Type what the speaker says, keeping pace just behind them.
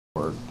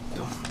or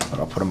but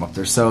I'll put them up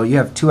there. So you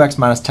have 2x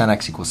minus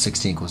 10x equals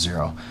 16 equals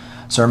 0.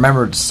 So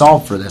remember, to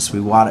solve for this,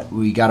 we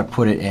got to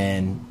put it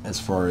in as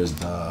far as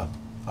the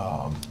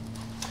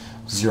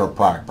zero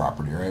product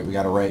property, right? We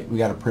got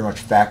to pretty much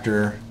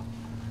factor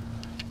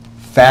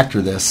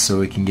this so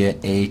we can get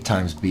a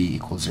times b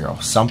equals 0.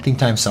 Something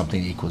times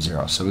something equals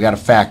 0. So we got to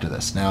factor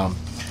this. Now,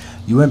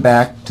 you went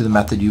back to the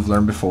method you've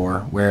learned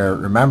before, where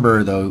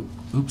remember though,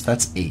 oops,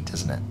 that's 8,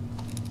 isn't it?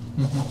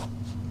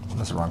 Mm-hmm.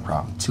 That's the wrong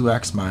problem.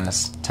 2x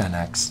minus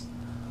 10x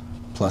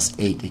plus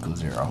 8 equals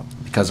 0.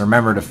 Because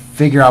remember, to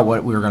figure out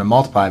what we were going to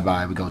multiply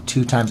by, we go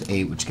 2 times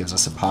 8, which gives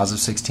us a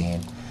positive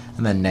 16,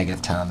 and then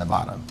negative 10 on the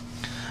bottom.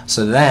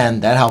 So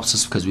then that helps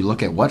us because we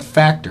look at what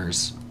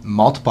factors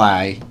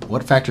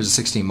of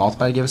 16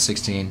 multiply to give us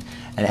 16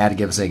 and add to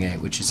give us a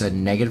 8, which you said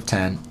negative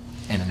 10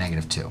 and a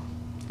negative 2. All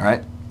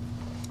right?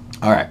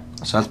 All right,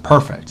 so that's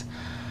perfect.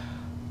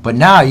 But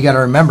now you got to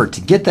remember, to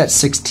get that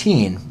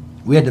 16,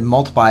 we had to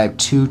multiply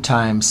 2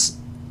 times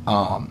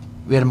 8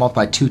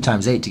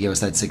 to give us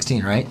that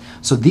 16, right?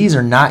 So these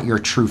are not your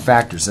true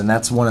factors, and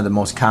that's one of the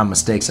most common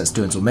mistakes that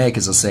students will make,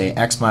 is they'll say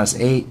x minus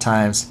 8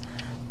 times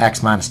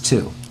x minus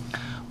 2.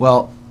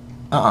 Well,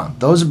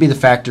 those would be the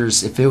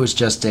factors if that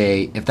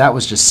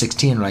was just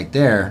 16 right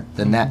there,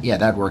 then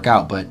that'd work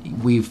out. But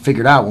we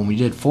figured out when we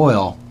did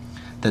FOIL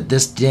that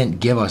this didn't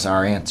give us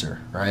our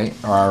answer, right?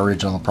 Or our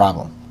original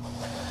problem.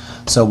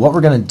 So what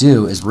we're going to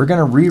do is we're going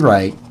to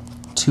rewrite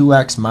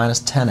 2x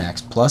minus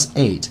 10x plus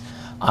 8.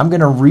 I'm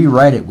going to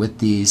rewrite it with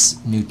these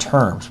new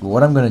terms. But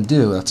what I'm going to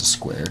do, that's a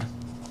squared.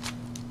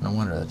 No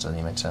wonder that doesn't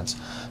even make sense.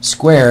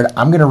 Squared,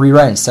 I'm going to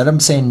rewrite, instead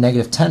of saying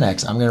negative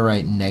 10x, I'm going to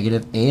write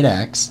negative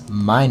 8x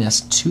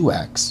minus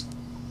 2x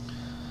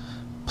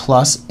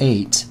plus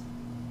 8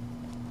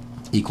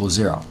 equals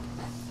 0.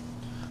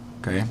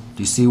 Okay,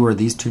 do you see where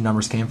these two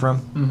numbers came from?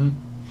 Mm-hmm.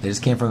 They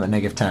just came from the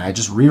negative 10. I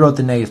just rewrote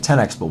the negative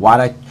 10x, but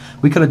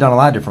we could have done a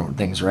lot of different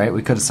things, right?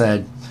 We could have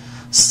said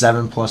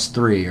 7 plus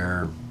 3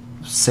 or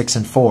 6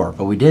 and 4,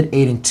 but we did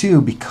 8 and 2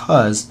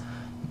 because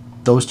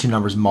those two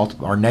numbers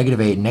are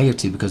negative 8 and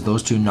negative 2, because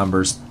those two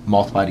numbers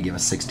multiply to give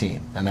us 16,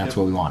 and that's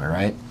what we wanted,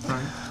 right?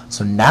 Right.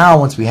 So now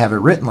once we have it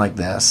written like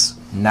this,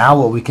 now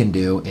what we can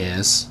do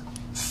is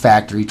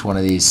factor each one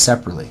of these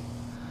separately.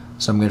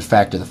 So I'm going to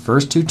factor the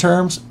first two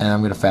terms, and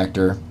I'm going to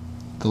factor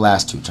the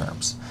last two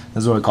terms.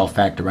 This is what we call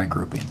factor by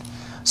grouping.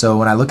 So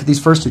when I look at these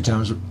first two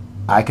terms,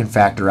 I can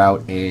factor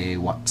out a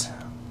what?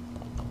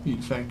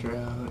 You factor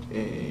out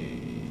a...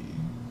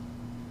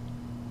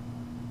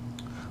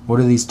 What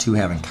do these two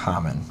have in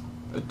common?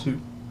 A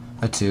 2.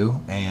 A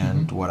 2,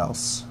 and what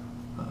else?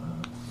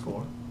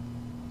 4.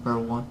 Or a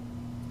 1.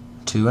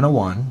 2 and a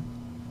 1.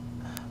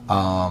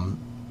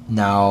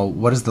 Now,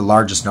 what is the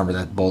largest number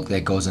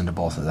that goes into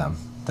both of them,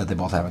 that they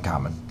both have in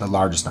common? The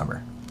largest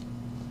number?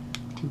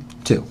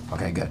 2.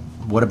 Okay, good.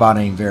 What about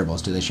any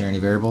variables? Do they share any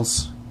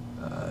variables?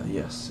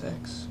 Yes,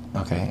 x.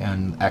 Okay,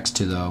 and x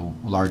to the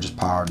largest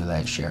power, do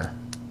they share?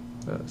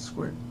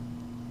 Squared.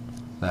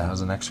 That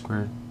has an x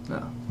squared?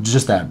 No.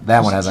 Just that.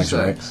 That one has x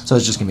squared, right? So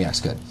it's just going to be x.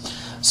 Good.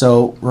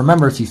 So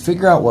remember, if you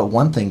figure out what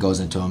one thing goes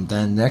into them,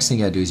 then the next thing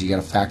you got to do is you got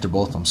to factor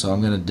both of them. So I'm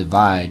going to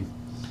divide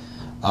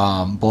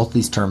both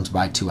these terms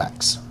by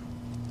 2x.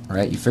 All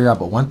right? You figure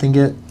out what one thing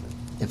get.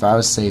 If I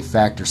was to say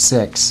factor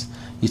 6,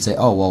 you'd say,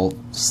 oh, well,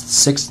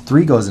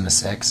 3 goes into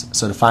 6.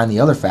 So to find the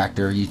other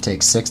factor, you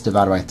take 6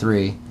 divided by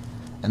 3,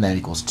 and that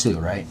equals 2,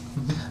 right?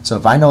 Mm-hmm. So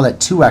if I know that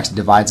 2x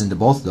divides into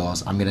both of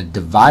those, I'm going to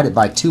divide it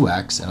by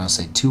 2x, and I'll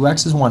say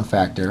 2x is one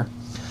factor.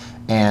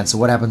 And so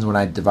what happens when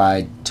I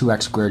divide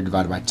 2x squared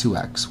divided by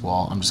 2x?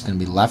 Well, I'm just going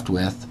to be left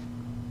with,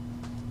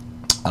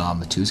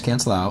 the 2's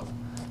cancel out,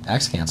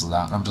 x cancels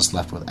out, and I'm just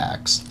left with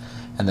x.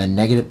 And then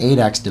negative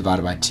 8x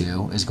divided by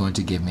 2 is going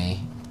to give me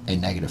a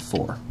negative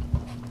 4.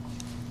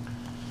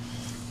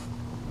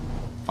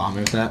 Follow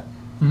me with that?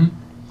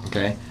 Mm-hmm.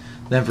 Okay.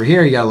 Then for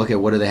here, you got to look at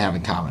what do they have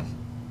in common.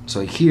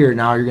 So here,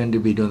 now you're going to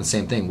be doing the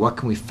same thing. What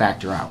can we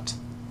factor out?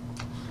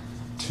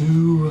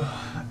 2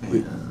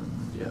 and...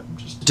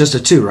 Just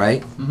a 2,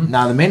 right? Mm-hmm.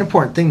 Now, the main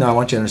important thing, though, I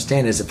want you to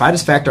understand is if I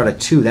just factor out a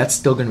 2, that's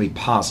still going to be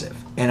positive.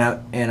 And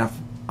if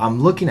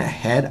I'm looking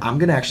ahead, I'm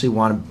going to actually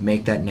want to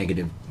make that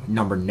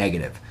number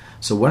negative.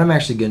 So what I'm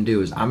actually going to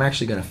do is I'm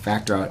actually going to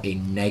factor out a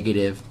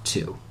negative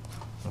 2.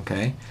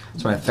 Okay?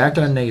 So when I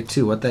factor out a negative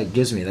 2, what that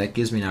gives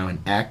me now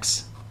an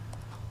x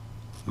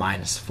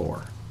minus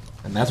 4.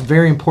 And that's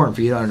very important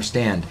for you to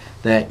understand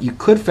that you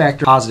could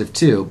factor positive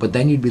 2, but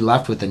then you'd be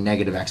left with a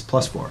negative x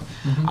plus 4.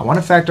 Mm-hmm. I want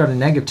to factor out a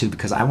negative 2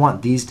 because I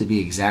want these to be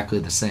exactly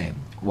the same.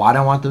 Why do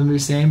I want them to be the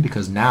same?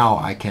 Because now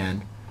I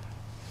can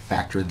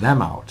factor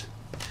them out.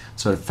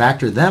 So to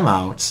factor them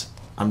out,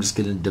 I'm just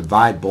going to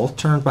divide both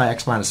terms by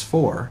x minus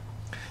 4.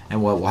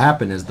 And what will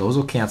happen is those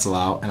will cancel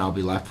out, and I'll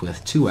be left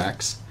with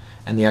 2x.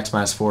 And the x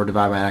minus 4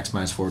 divided by x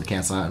minus 4 would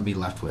cancel out and be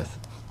left with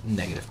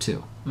negative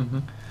 2. Mm-hmm.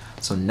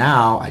 So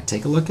now I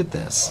take a look at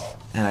this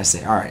and I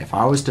say, all right, if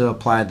I was to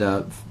apply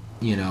the,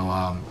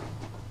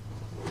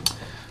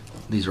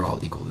 these are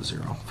all equal to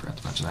 0. Forgot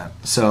to mention that.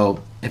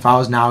 So if I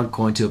was now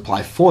going to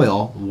apply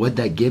FOIL, would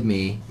that give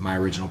me my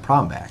original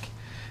problem back?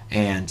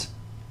 And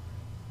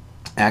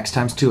x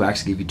times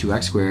 2x give you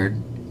 2x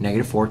squared.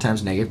 Negative 4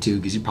 times negative 2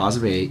 gives you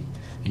positive 8.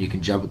 And you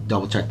can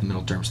double check the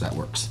middle term, so that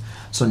works.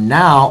 So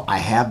now I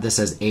have this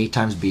as a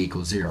times b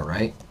equals 0,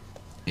 right?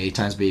 A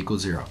times b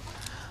equals 0.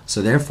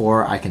 So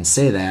therefore I can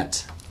say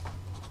that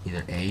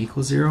either a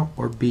equals 0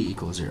 or b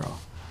equals 0.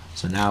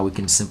 So now we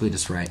can simply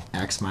just write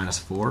x minus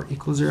 4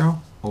 equals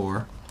 0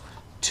 or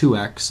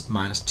 2x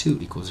minus 2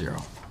 equals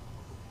 0.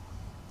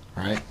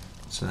 Alright,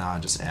 so now I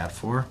just add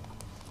 4.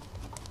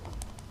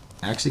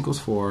 X equals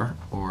 4,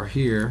 or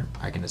here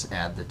I can just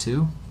add the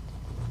 2.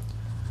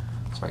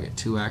 So I get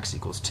 2x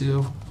equals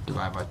 2,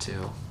 divide by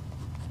 2,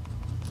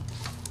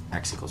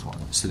 x equals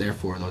 1. So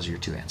therefore those are your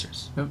two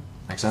answers. Yep.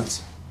 Make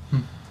sense?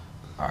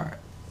 Alright.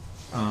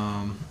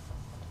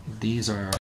 These are